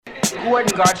Gorden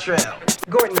Gartrell.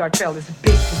 Gorden Gartrell is a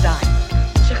big designer.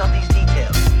 Check out these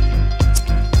details.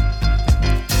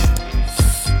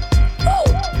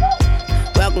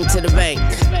 Welcome to the bank,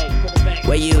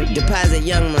 where you deposit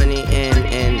young money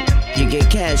and you get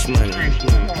cash money.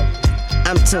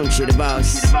 I'm Tunchi, the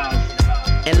boss,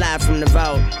 and live from the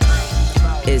vault,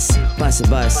 it's Bus a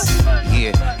Bus.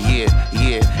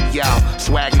 Yo,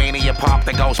 swag mania, pop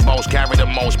the ghost boast, carry the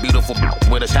most beautiful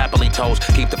with us happily toast.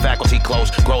 Keep the faculty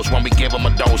close, gross when we give them a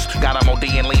dose. Got them OD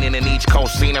and leaning in each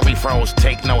coast, scenery froze.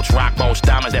 Take notes, rock boats,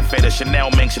 diamonds that fit us.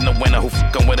 Chanel minks in the winter, who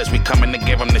fucking with us? We coming to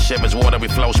give them the shivers. Watery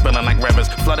flow, spilling like rivers.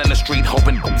 Flooding the street,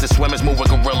 hoping the swimmers move with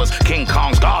gorillas. King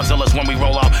Kongs, Godzillas when we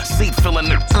roll up. Seat filling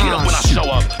the get up when I show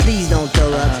up. Please don't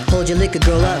throw up, hold your liquor,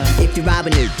 grow up. If you're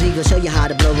robbing it, we gon' show you how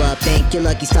to blow up. Thank your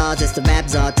lucky stars, that's the rap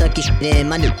czar. Tuck your shit in,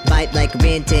 my new bite like a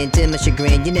Ren 10 to my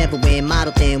chagrin. You never win,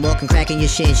 model thin, walking, cracking your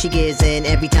shin. She gives in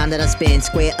every time that I spin.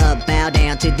 Square up, bow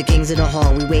down to the kings of the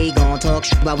hall. We way gon' talk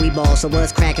shit while we ball, so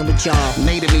what's cracking with y'all?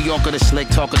 Native New Yorker, the slick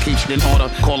talker, keeps it in order.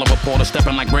 Call a reporter,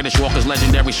 stepping like British walkers.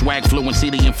 Legendary swag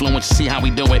fluency, the influence, see how we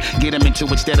do it. Get him into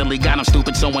it steadily, got him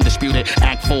stupid, so undisputed.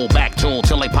 Act full, back tool,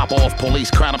 till they pop off.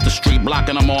 Police crowd up the street,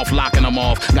 blocking them off, locking them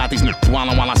off. Got these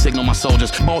wildin' while I signal my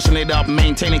soldiers. Bossing it up,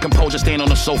 maintaining composure, stand on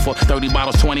the sofa. 30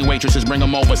 bottles, 20 waitresses, bring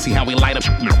them over. See how we light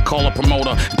up, call a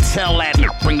promoter. Tell that,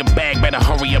 bring the bag, better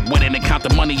hurry up with it and count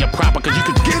the money up proper, cause you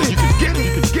could get it, you could get it,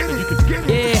 you could get it, you could get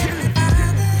it.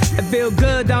 Yeah, it feel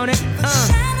good, don't it?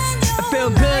 It feel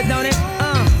good, don't it?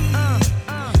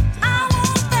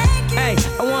 Hey,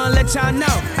 I wanna let y'all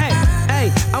know.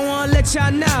 Hey, I wanna let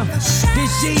y'all know.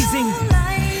 This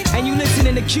Jeezy, and you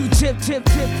listening to Q-Tip, tip.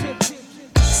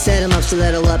 Set 'em up,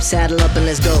 stiletto up, saddle up and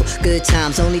let's go. Good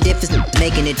times, only difference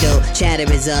making it dough. Chatter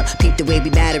is up, peep the way we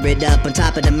batter it up. On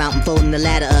top of the mountain, folding the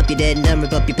ladder up. You're dead and done,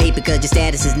 rip up your paper cause your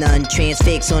status is none.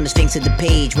 Transfix on the sphinx of the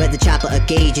page, whether chopper or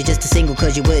gauge. You're just a single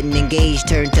cause you wouldn't engage.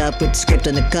 Turned up with the script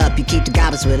on the cup, you keep the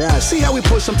goblins with us. See how we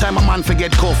push, sometime a man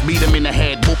forget cough. Beat him in the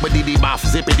head, boop-a-dee-dee boff,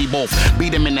 zippity boff.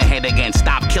 Beat him in the head again,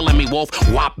 stop killing me wolf.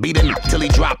 Wop, beat him till he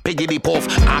drop, piggity poof.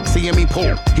 Oxy and me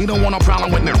pull, he don't want no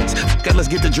problem with nerves. Okay, let's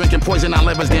get to drinking poison our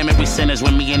livers, damn it, we sinners.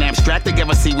 When me and abstract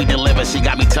together, see we deliver. She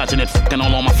got me touching it, fucking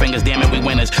all on my fingers, damn it, we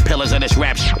winners. Pillars of this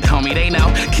rap shit, homie, they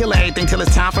know. Kill everything till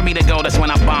it's time for me to go. That's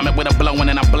when I bomb it with a blow and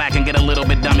then I black and get a little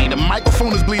bit dummy. The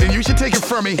microphone is bleeding, you should take it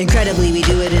from me. Incredibly, we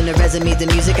do it in the resumes, the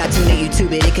music I tune to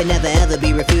YouTube it. It can never ever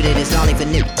be refuted. It's naughty for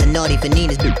nips and naughty for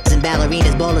Ninas, boots and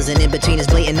ballerinas, ballers and in-betweeners,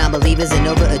 blatant non-believers and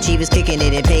overachievers, kicking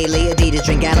it in Paley Adidas,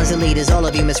 drink gallons of liters. All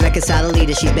of you must reconcile a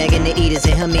leader. She's begging to eat us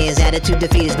and her man's attitude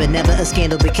defeat us, but never a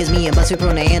scandal because me and Bus we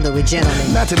prone to handle with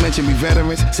gentlemen. Not to mention we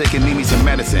veterans, sick need me some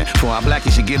medicine. For our black,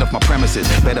 you should get off my premises.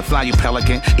 Better fly, you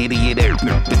pelican, idiot.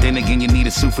 But then again, you need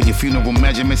a suit for your funeral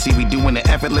measurements. See, we doing it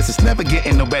effortless. It's never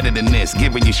getting no better than this.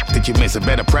 Giving you shit that you miss, a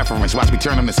better preference. Watch me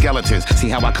turn them to skeletons. See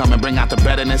how I come and bring out the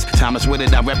betterness. Thomas with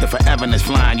it, I rep the foreverness.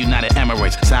 Flying United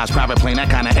Emirates, size private plane, that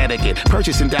kind of etiquette.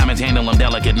 Purchasing diamonds, handle them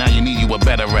delicate. Now you need you a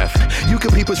better ref. You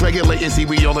can peep us regulate and see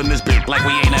we all in this bitch like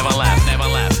we ain't never left, never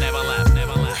left, never left,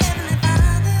 never left.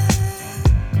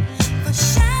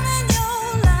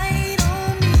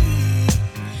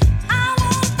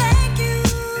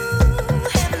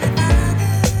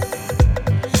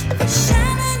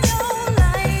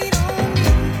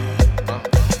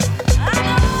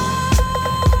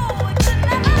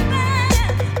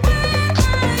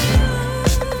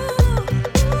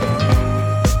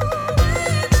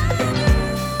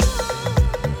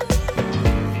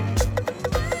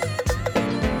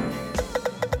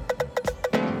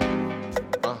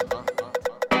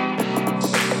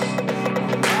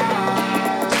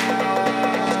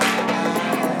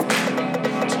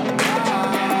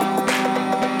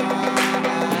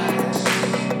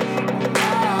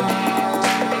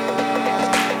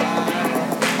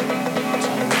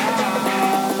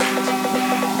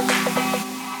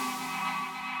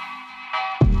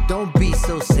 Don't be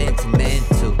so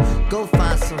sentimental. Go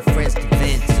find some friends to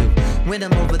vent to. When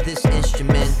I'm over this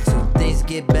instrumental, things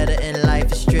get better and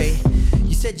life is straight.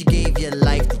 You said you gave your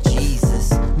life to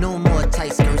Jesus. No more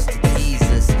tight skirts to tease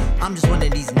us. I'm just one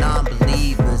of these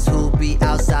non-believers who'll be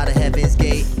outside of heaven's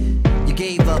gate. You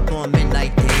gave up on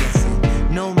midnight dancing.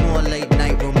 No more late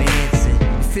night romancing.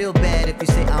 You feel bad if you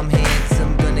say I'm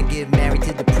handsome. Gonna get married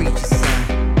to the preacher's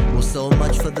son. Well, so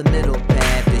much for the middle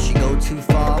path. If she go too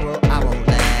far, well, I won't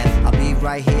laugh. I'll be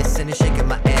right here sitting shaking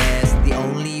my ass. The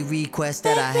only request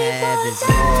that I have is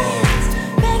yours.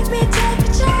 Make me take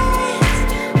a chance.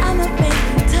 I'ma make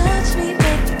you touch me,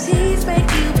 make you tease, make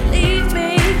you believe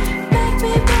me. Make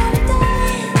me wanna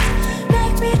dance.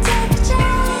 Make me take a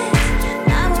chance.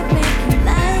 I'ma make you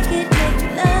like it, make you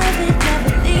love it,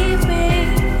 never leave me.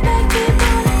 Make me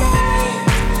wanna dance.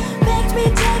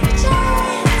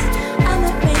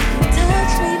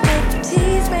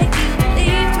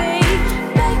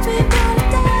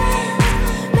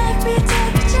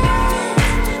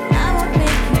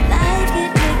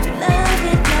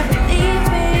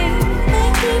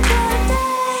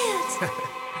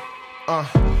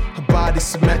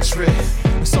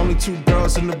 secret. It's only 2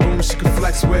 girls in the room she can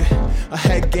flex with. A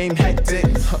head game hectic.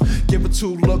 Give her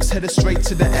 2 looks, headed straight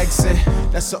to the exit.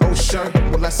 That's an old shirt,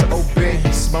 well that's an old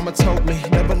Benz. Mama told me,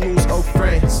 never lose old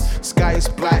friends. Sky is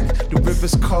black, the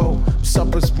river's cold,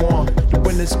 supper's warm, the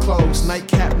winter's closed.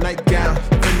 Nightcap, nightgown,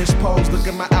 finished pose. Look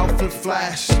at my outfit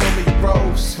flash, show me the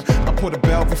rose. I put a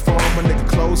velvet on, my nigga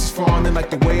clothes is fawning like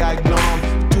the way I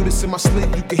ignore. Do this in my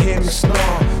sleep, you can hear me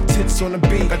snore. Tits on the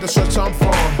beat, got the stretch I'm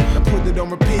from. I put it on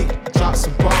repeat, drop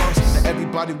some bombs. Now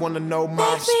everybody wanna know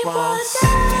my response.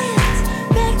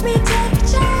 Make me take a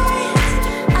chance.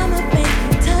 I'ma make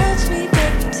you touch me,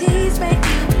 make you tease, make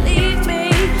you believe me.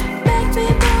 Make me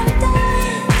wanna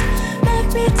dance, make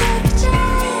me take a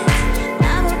chance.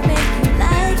 I'ma make you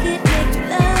like it, make you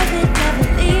love it, never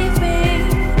leave me.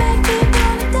 Make me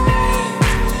wanna dance,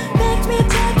 make me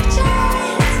take a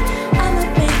chance. I'ma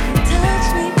make you touch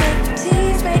me, make you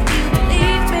tease, make you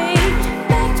believe me.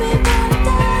 Make me wanna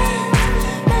dance,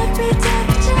 make me take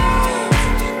a chance.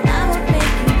 I'ma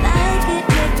make you like it,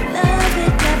 make you love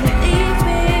it, never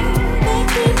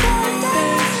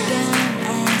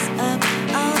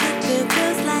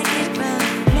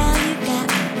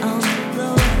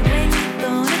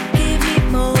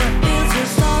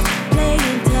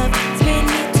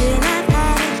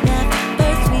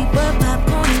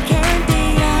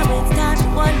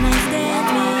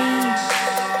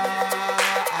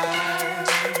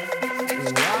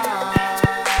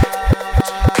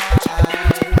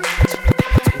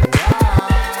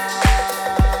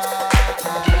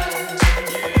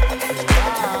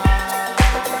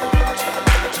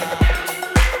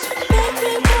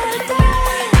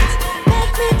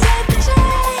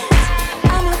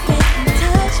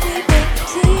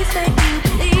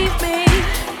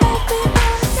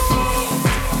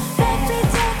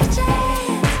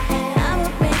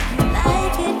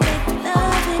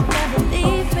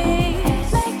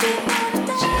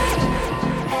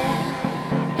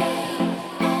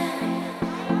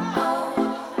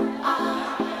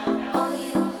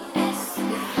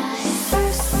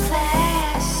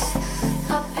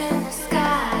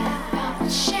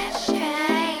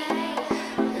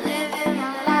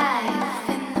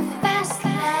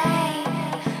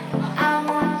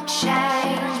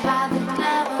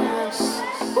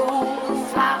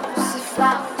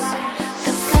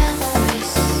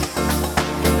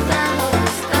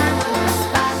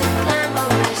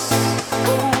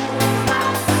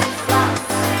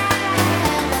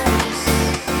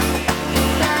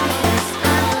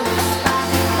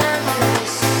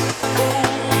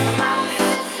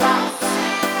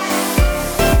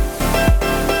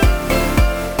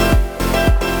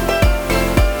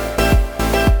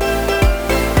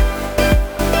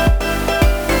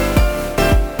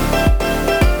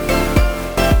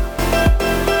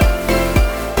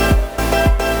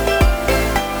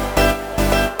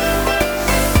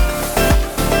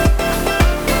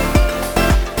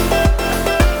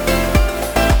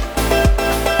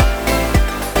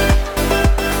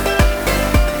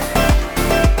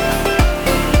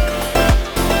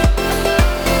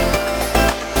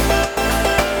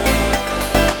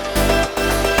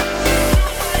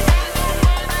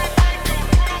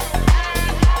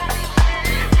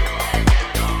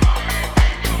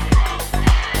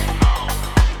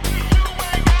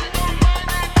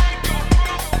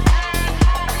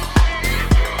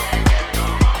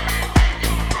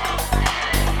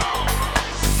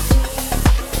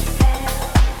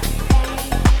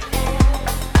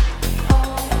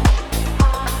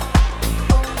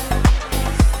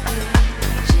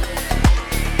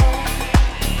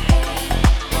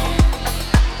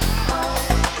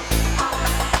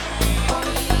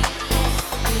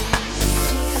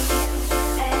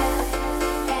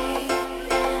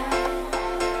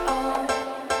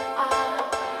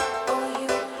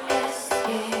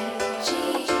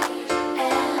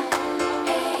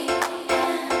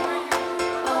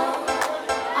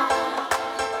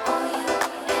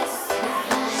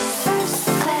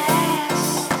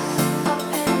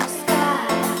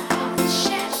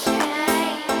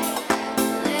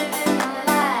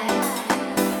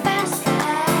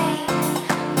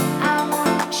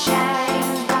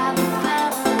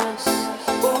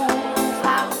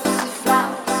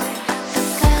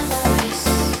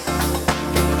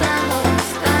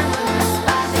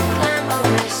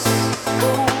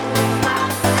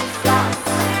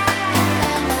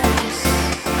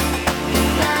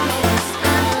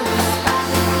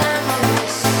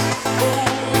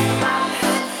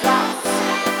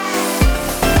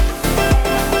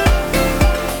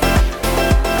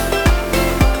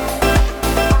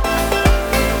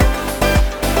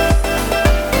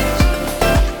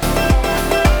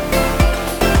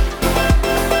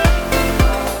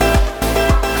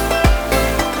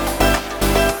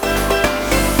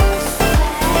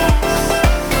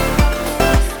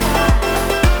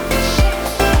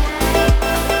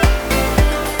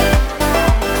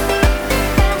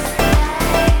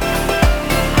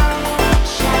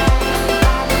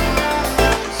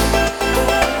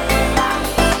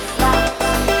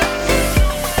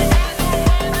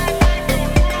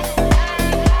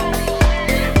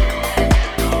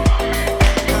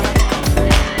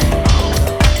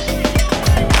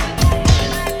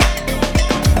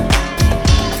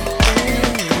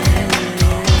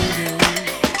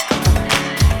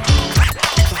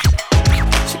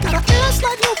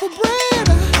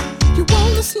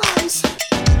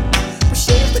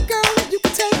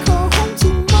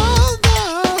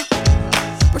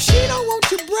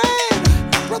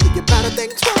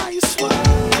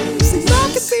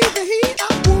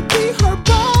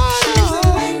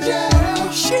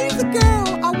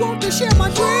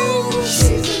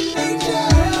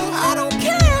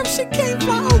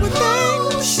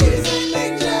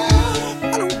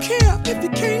if you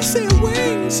can't see her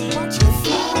wings. Watch her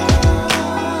fly,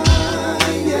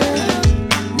 yeah.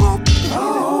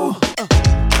 Oh,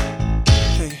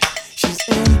 hey, she's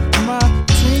in my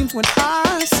dreams when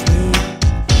I sleep.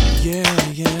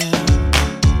 Yeah, yeah.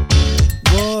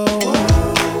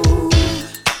 Whoa.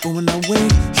 But when I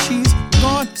wake, she's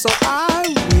gone, so I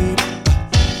weep.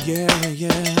 Yeah,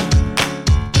 yeah.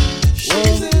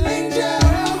 She's an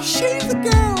angel. She's the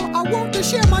girl I want to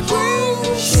share my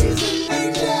dreams. She's an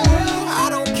angel. I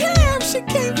don't care if she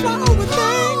can't fly over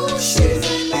things. She's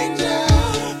an angel.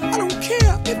 I don't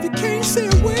care if you can't see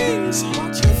her wings.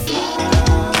 Watch her fly,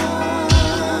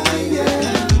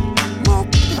 yeah.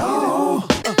 Oh.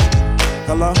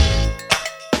 Hello?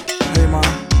 Hey, Mom.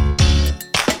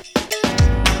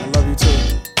 I love you too.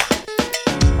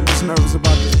 I'm just nervous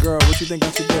about this girl. What you think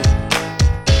I should do?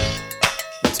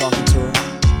 I'm talking to her.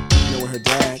 You know, with her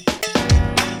dad.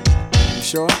 You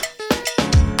sure?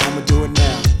 I'ma do it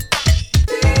now.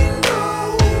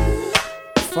 Bingo.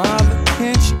 Father,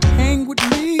 can't you hang with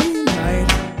me tonight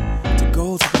to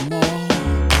go to the mall?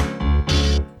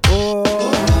 Oh,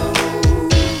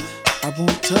 I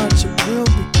won't touch it. We'll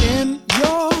be in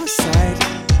your sight.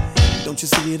 Don't you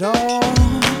see it all?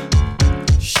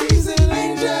 She's an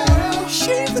angel.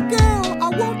 She's the girl I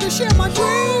want to share my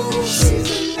dreams.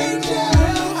 She's an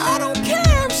angel. I don't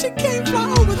care if she can't fly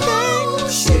over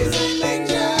things. She's an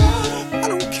angel. I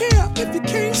don't care if you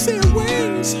can't see her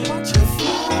wings. Watch her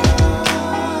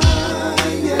fly,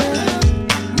 yeah.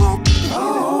 Oh.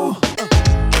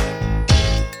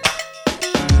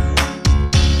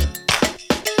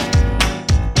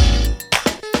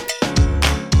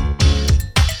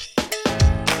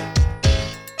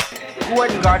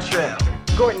 Gorden Gartrell.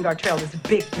 Gorden Gartrell is a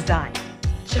big design.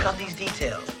 Check out these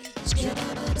details.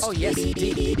 Oh, yes,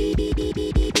 indeed.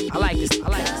 I like this. Hey,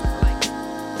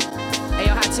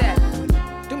 yo, Hot Tap.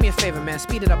 Do me a favor, man.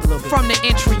 Speed it up a little bit. From the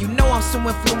intro, you know I'm so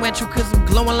influential, cause I'm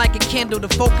glowing like a candle. The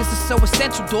focus is so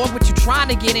essential, dog. What you trying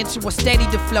to get into? A steady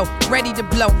to flow, ready to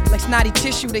blow. Like snotty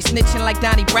tissue, they snitching like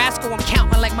Donnie Brasco. I'm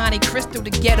counting like Monte Cristo. The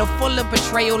ghetto full of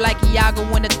betrayal like Iago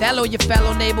and Othello. Your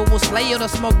fellow neighbor will slay you, they'll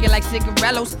smoke you like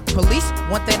cigarillos. Police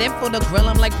want that info to grill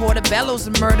them like portobellos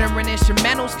and murdering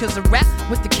instrumentals. Cause a rap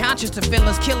with the conscience of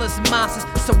villains, killers, and monsters.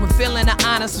 So we're feeling the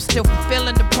honest, I'm still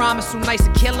fulfilling the promise. So nice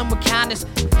to kill them with kindness.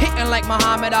 Hitting like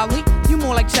Muhammad Ali, you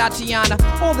more like Tatiana.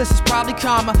 All this is probably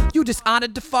karma, you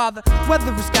dishonored the father.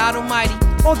 Whether it's God Almighty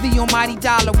or the almighty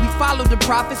dollar, we follow the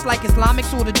prophets like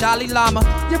Islamics or the Dalai Lama.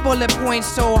 Your bullet points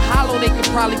so hollow they could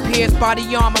probably pierce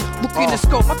body armor. Look in the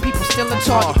scope, my people still in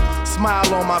target.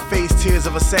 Smile on my face, tears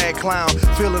of a sad clown.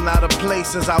 Feeling out of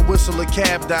place as I whistle a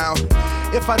cab down.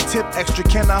 If I tip extra,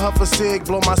 can I huff a cig?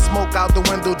 Blow my smoke out the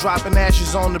window, dropping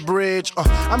ashes on the bridge.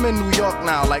 I'm in New York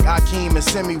now, like Akeem and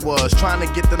Simi was. Trying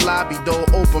to get the lobby door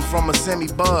open from a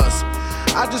semi-buzz.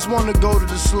 I just wanna go to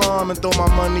the slum and throw my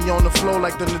money on the floor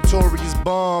like the notorious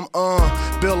bum.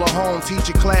 Build a home, teach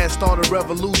a class, start a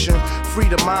revolution. Free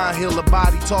the mind, heal the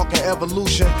body, talking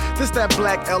evolution. This that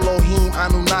black Elohim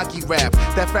Anunnaki rap.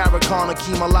 That Farrakhan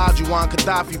Akeem Olajuwon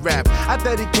Gaddafi rap. I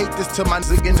dedicate this to my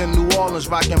niggas in New Orleans,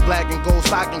 rocking black and gold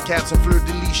stocking caps and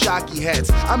fleur-de-lis shocky hats.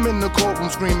 I'm in the courtroom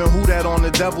screaming, who that on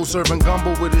the devil? Serving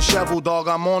gumbo with a shovel, dog,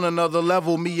 I'm on another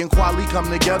level. Me and Kweli come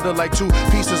together like two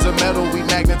pieces of metal. We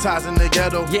magnetizing the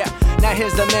ghetto. Yeah, now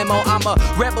here's the memo. I'm a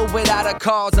rebel without a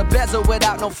cause, a bezel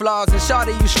without no flaws. And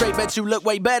shawty, you straight, bet you look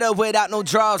way better without no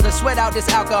draws. Let's sweat out this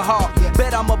alcohol.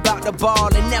 Bet I'm about to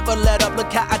ball and never let up.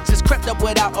 Look how I just crept up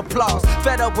without applause.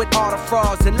 Fed up with all the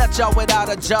frauds and left y'all without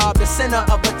a job. The center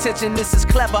of attention, this is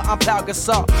clever, I'm Pau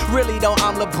Gasol. Really though,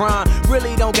 I'm LeBron.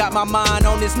 Really don't got my mind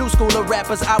on this new school of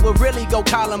rappers. I would really go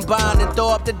Columbine and throw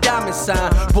up the diamond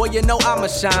sign. Boy, you know I'ma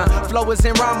shine. Flow is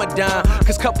in Ramadan.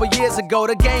 Cause couple years ago,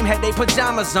 the game had they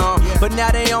pajamas on. But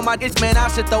now they on my itch, man, I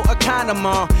should throw a condom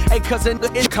on. Hey, cause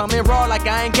it's coming raw like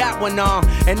I ain't got one on.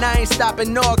 And I ain't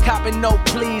stopping nor copping no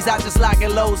please. I just like it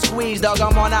low squeeze, dog.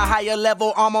 I'm on a higher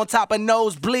level, I'm on top of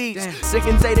nosebleeds. Sick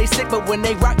and say they sick, but when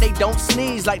they rock, they don't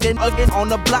sneeze. Like they again on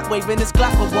the block, waving this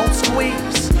Glock, but won't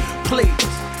squeeze. Please.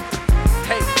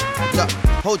 Hey. Yo,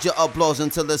 hold your applause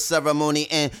until the ceremony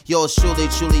end. Yours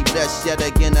truly blessed yet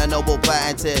again, a noble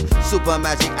patented. Super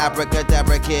magic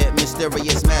abracadabra kid,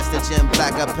 mysterious master gem,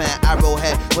 black a pen,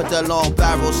 arrowhead with a long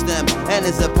barrel stem, and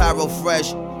his apparel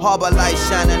fresh. Harbor light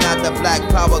shining out the black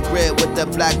power grid with the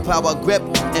black power grip.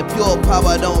 And pure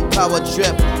power don't power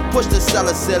trip. Push the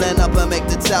cellar ceiling up and make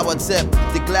the tower tip.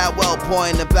 The Gladwell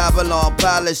point, the Babylon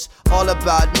Palace. All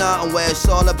about nothing where it's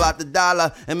all about the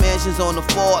dollar. And mansions on the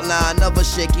fault line of a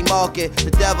shaky market.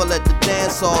 The devil at the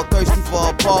dance hall, thirsty for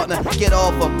a partner. Get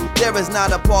off him. There is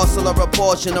not a parcel or a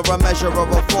portion or a measure or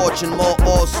a fortune more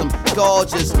awesome,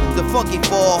 gorgeous. The funky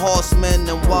 4 horsemen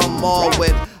and one more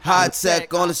with high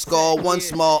tech on the score,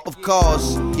 once more. Of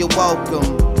course, you're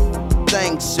welcome.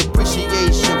 Thanks,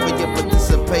 appreciation for your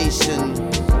participation.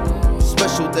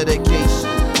 Special dedication,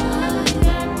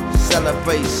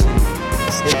 celebration.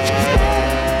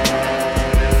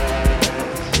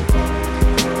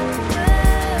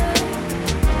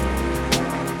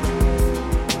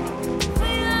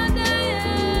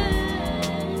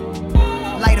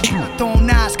 Light a blunt, throw 'em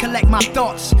knives, collect my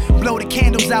thoughts. Blow the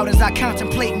candles out as I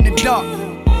contemplate in the dark.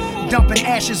 Dumping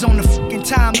ashes on the fucking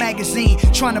Time magazine,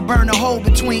 trying to burn a hole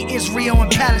between Israel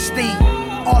and Palestine.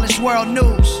 All this world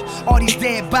news, all these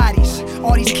dead bodies,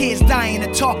 all these kids dying, the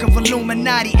talk of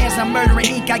Illuminati. As I'm murdering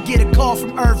ink, I get a call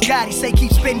from Irv Gotti. Say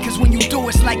keep spitting, cause when you do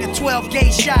it's like a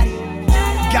 12-gauge shotty.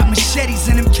 Got machetes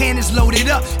and them cannons loaded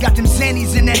up, got them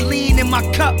Xannies and that lean in my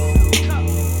cup.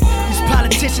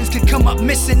 Politicians could come up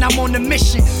missing, I'm on the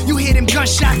mission. You hear them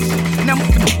gunshots, and I'm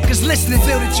cause listening.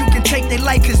 Feel that you can take their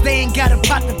life, cause they ain't got a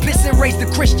pot to piss and raise the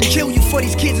Christian. Kill you for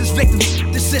these kids as victims,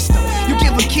 the system. You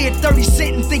give a kid 30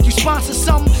 cents and think you sponsor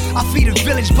something? I feed a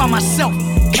village by myself,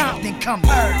 Compton come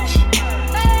merge.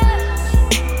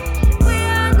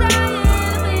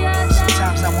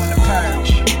 Sometimes I wanna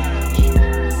purge.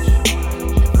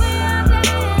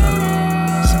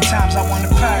 Sometimes I wanna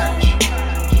purge.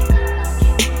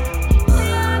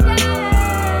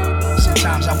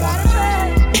 Sometimes I wanna.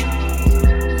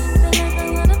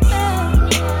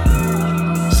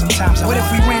 Sometimes I What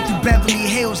if we ran through Beverly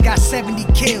Hills, got 70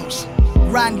 kills?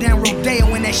 Riding down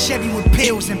Rodeo in that Chevy with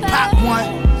pills and pop one.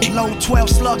 Load 12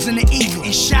 slugs in the eagle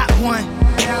and shot one.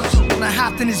 When I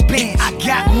hopped in his Benz, I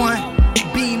got one.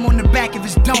 Beam on the back of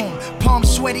his dome, palm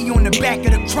sweaty on the back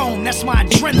of the chrome. That's my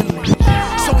adrenaline.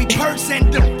 So he purged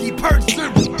and he purged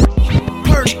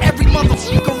purge every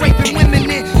motherfucker raping women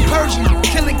and Persian,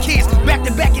 killing kids back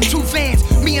to back in 2 vans.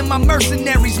 Me and my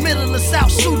mercenaries, middle of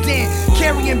South Sudan,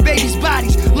 carrying babies'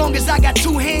 bodies. Long as I got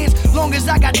 2 hands, long as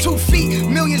I got 2 feet,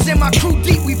 millions in my crew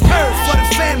deep. We purge for the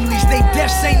families, they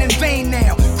deaths ain't in vain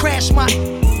now. Crash my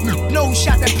nose,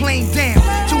 shot that plane down.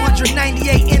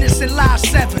 298 innocent lives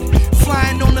severed,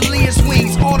 flying on the Lear's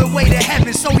wings all the way to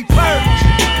heaven. So we purge.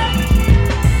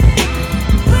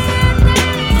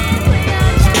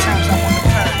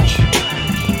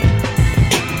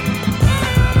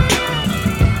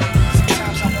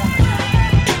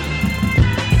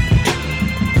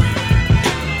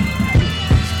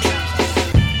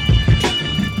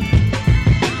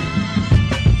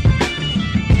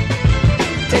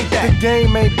 The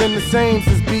game ain't been the same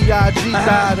since B.I.G.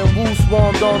 died and Wu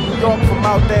swarmed on New York from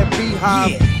out that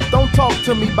beehive. Don't talk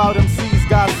to me about MCs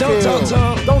got skill.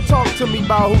 Don't talk to me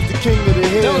about who's the king of the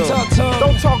hill.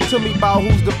 Don't talk to me about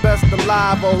who's the best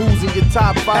alive or who's in your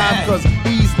top 5, cause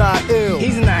he's not ill.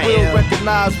 Real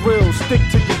recognize real, stick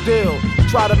to your deal.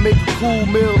 Try to make a cool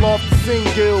meal off the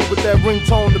single with that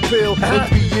ringtone to pill. In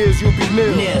 3 years you'll be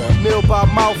nil. Nil by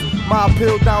mouth. My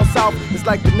appeal down south is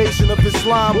like the nation of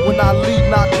Islam. When I lead,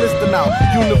 knock listen out.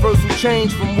 Universal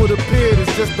change from what appeared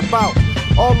is just about.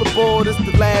 All aboard, it's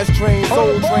the last train.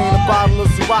 Soul train, a bottle of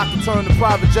Ciroc can turn the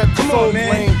private jet to soul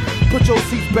plane. Put your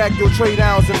seats back, your tray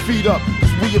downs and feet up,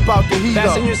 cause we about to heat up.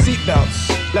 Fasten your seatbelts.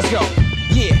 Let's go.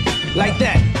 Yeah, like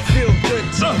that. Feel good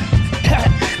to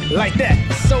you. Like that.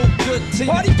 So good to you.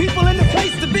 Party people in the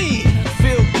place to be.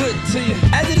 Feel good to you.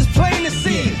 As it is plain to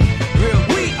see.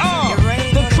 We are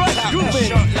the crush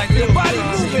grooving, the body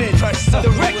moving,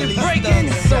 the record breaking,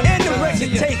 and the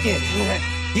record taking.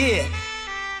 Yeah.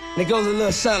 And it goes a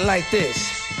little something like this.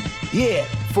 Yeah.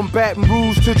 From Baton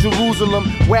Rouge to Jerusalem,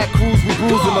 whack crews, we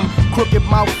bruising them. Crooked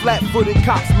mouth, flat-footed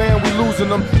cops, man, we losing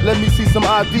them. Let me see some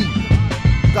ID.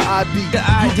 The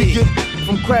ID. You can get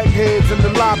from crackheads in the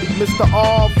lobby, Mr.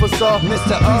 Officer.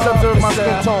 Please observe my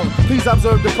skin tone. Please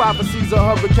observe the prophecies of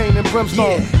hurricane and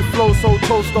brimstone. The flow so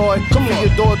Tolstoy,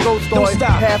 Theodore Tolstoy.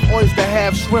 Half oyster,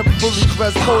 half shrimp, fully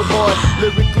dressed cold boy.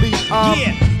 Lyrically,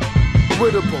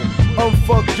 unwittable,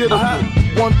 unforgettable.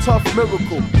 One tough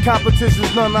miracle.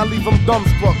 Competition's none, I leave them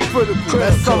dumbstruck. Critical,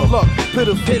 that's some luck.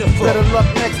 Pitiful. Better luck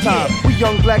next time. We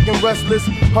young, black and restless,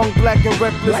 hung black and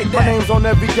reckless. Like my name's on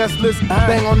every guest list,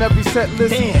 bang on every set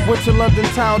list. Went to London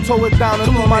town, tore it down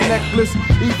and threw my necklace.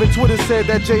 Even Twitter said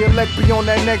that J-Elect be on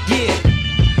that neck.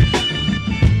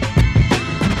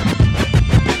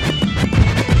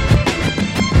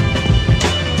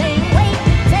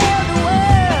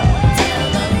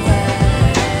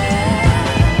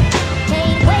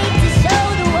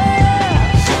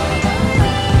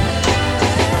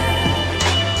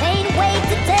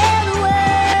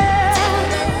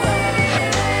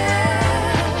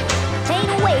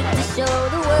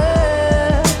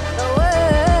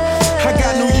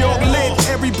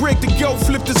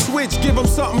 give them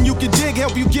something you can dig,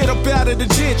 help you get up out of the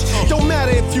ditch. Don't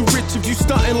matter if you rich, if you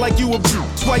stuntin' like you a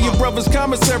bitch. Why your brother's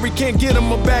commissary can't get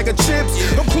him a bag of chips.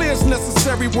 I'm clear it's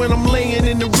necessary when I'm laying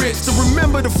in the rich. To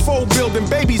remember the foe building,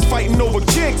 babies fighting over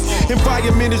kicks.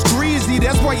 Environment is greasy,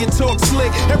 that's why you talk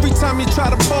slick. Every time you try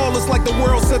to ball, it's like the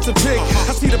world sets a pick.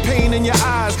 I see the pain in your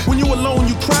eyes, when you alone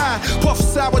you cry. Puff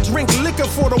sour, drink liquor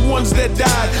for the ones that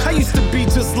died. I used to be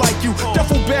just like you,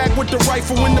 duffel bag with the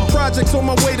rifle in the projects, on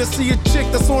my way to see a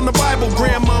chick that's on the Bible.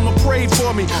 Grandmama prayed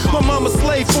for me, my mama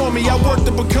slaved for me. I worked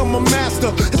to become a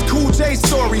master, it's Cool J's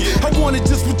story. I wanted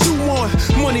just what you want,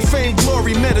 money, fame,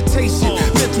 glory, meditation,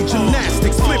 mental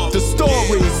gymnastics, flip the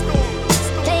stories.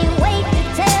 Can't wait to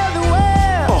tell the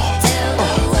world.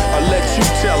 I'll let you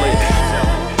tell it.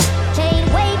 Can't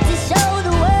wait to show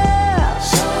the world.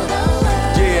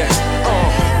 Yeah,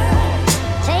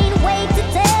 Can't wait to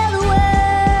tell the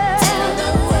world.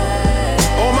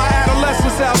 all my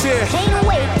adolescents out there, Can't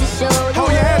wait to show the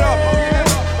hold your head up.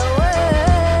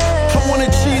 I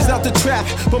wanted cheese out the trap,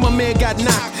 but my man got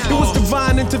knocked. It was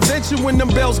divine intervention when them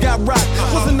bells got rocked.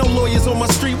 Wasn't no lawyers on my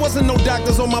street, wasn't no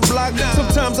doctors on my block.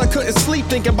 Sometimes I couldn't sleep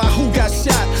thinking about who got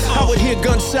shot. I would hear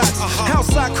gunshots,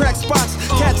 outside crack spots,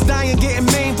 cats dying, getting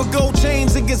maimed for gold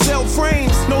chains and gazelle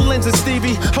frames. No lenses,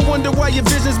 Stevie, I wonder why your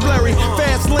vision's blurry.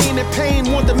 Fast lane and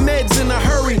pain, want the meds in a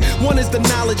hurry. One is the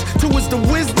knowledge, two is the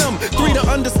wisdom, three the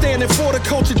understanding, four the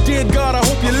culture. Dear God, I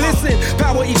hope you listen.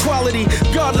 Power, equality,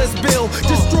 godless bill.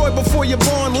 Destroy before you're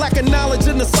born, lack of knowledge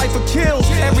in the cipher kills.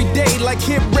 Every day like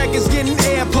hit records getting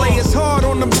airplay. It's hard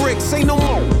on the bricks, ain't no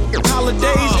more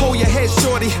holidays. Hold your head,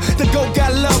 shorty, the GOAT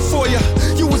got love for you.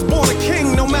 You was born a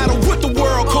king no matter what the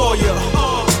world call you.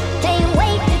 Can't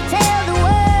wait to tell the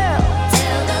world.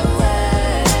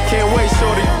 Can't wait,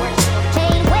 shorty.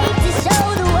 Can't wait to show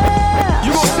the world.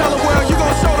 You gon' tell the world, you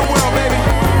gon' show the world, baby.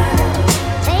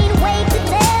 Can't wait to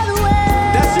tell the world.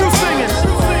 That's you singing.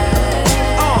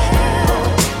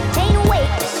 Can't wait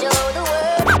to show the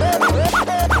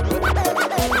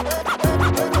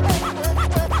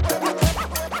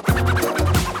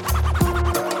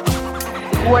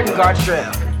Gorden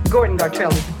Gartrell. Gorden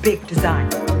Gartrell is a big design.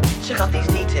 Check out these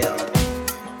details.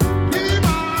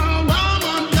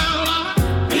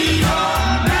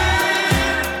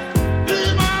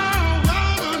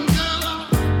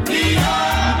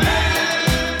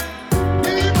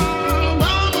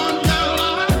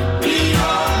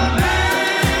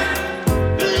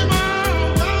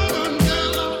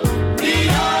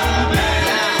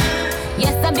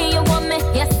 Yes, I be your woman.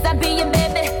 Yes, I be your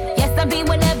baby. Yes, I be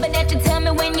whatever that you tell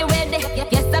me when you're ready.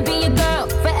 Yes, I be your girl,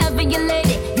 forever your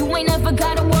lady. You ain't never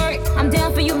gotta worry, I'm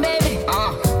down for you, baby.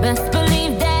 Best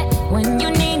believe that when you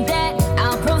need that,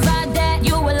 I'll provide that.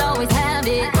 You will always have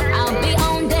it. I'll be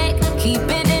on deck, keep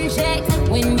it in check.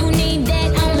 When you need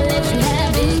that, I'ma let you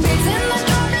have it. It's in my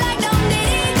drum like Dum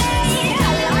Diddy Day.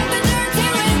 I like the dirty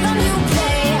rhythm you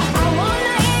play. I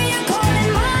wanna hear you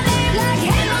calling my name like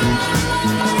hey mama,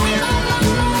 mama, hey mama,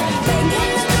 mama.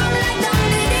 Banging the drum like Dum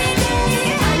Diddy Day.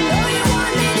 I know you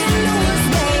want it in the worst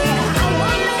way. I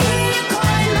wanna hear you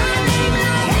calling my name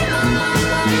like hey mama,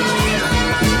 mama, hey mama,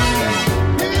 mama.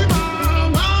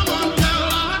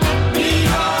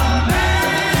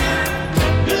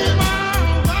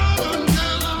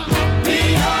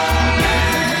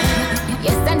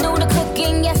 Yes, I do the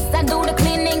cooking, yes, I do the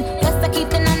cleaning. Plus, I keep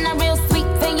the nana real sweet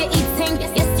for your eating.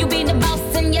 Yes, you be the boss,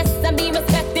 and yes, I be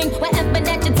respecting whatever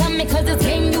that you tell me, cause it's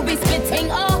game you be spitting.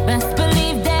 Oh, best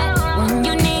believe that when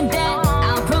you need that,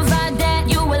 I'll provide that.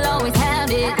 You will always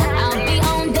have it. I'll be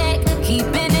on deck, keep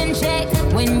it in check.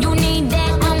 When you need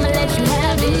that, I'ma let you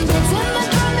have it. It's in my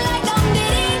drum like Dum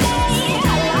Diddy Day.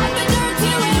 I like the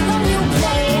dirty rhythm you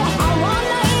play. I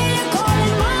wanna hear you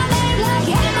calling my name like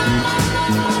hey mama,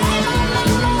 mama, hey mama,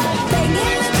 mama.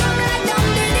 Banging the drum like Dum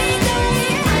Diddy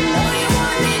Day. I know you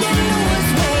want it in the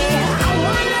worst way. I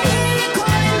wanna hear you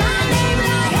calling my name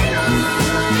like hey mama,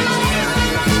 mama, hey mama,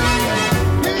 mama.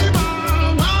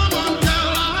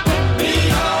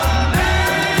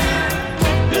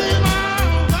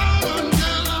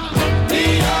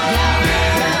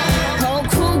 Whole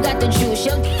crew got the juice,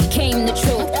 yo came the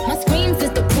truth. My screams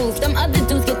is the proof, them other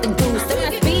dudes get the goose. So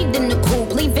I speed in the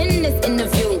coupe, leaving this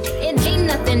interview. It ain't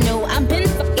nothing new, I've been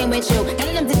fucking with you.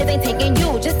 Ain't them bitches ain't taking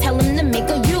you, just tell them to make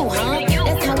a you, huh?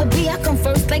 That's how it be, I come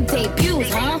first like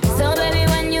debuts, huh? So baby,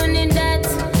 when you need that,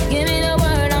 give me the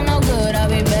word, I'm no good, I'll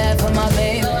be bad for my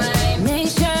baby. Make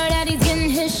sure that he's getting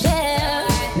his share.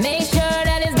 Make sure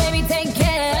that his baby take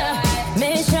care.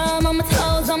 Make sure I'm on my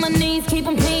toes, on my knees, keep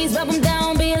him please, rub him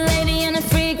down, be a lady and a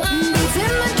freak. Beats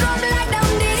in my drum like Dum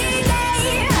Diddy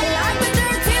Day. I like the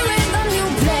dirty rhythm you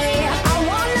play. I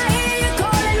wanna hear you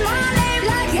calling my name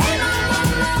like hey mama,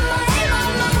 mama, hey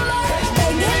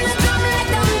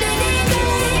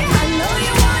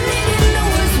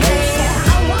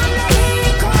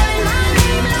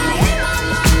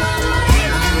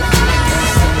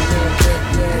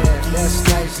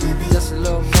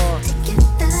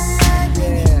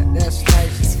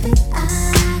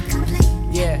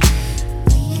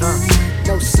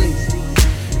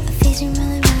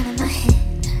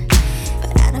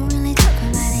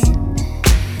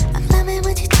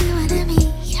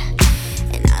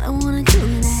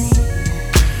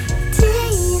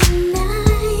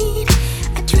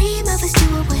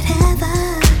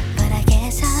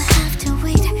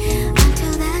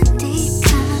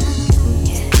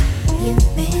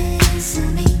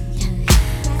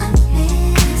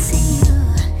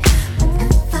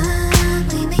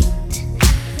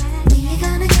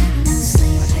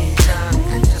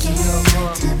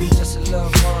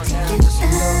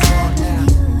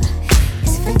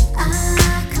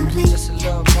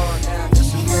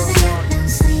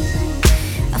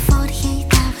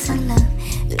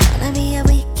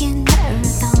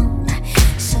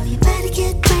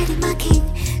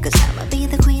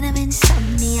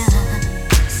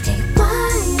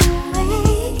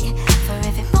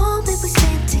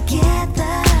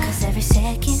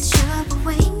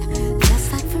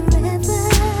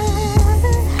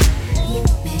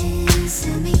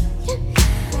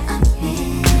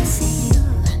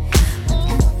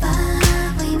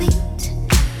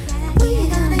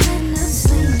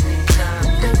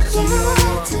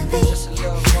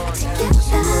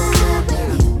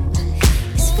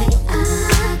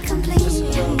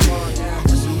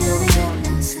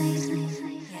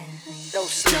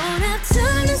details. Don't have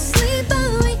time to sleep,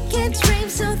 but we can dream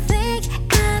so thick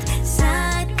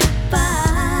outside the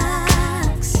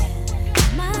box.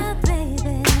 My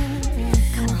baby,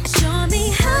 come on, show me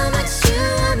how much you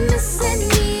are missing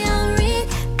me. I'll read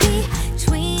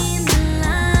between the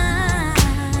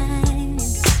lines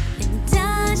and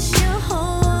dodge your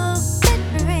hope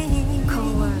and rain.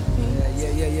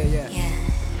 Yeah.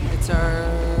 Turn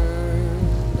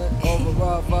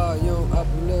overall volume up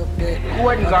a little bit.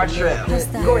 Gorden Gartrell.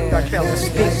 Gorden Gartrell is a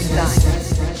big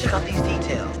design. Check out these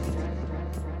details.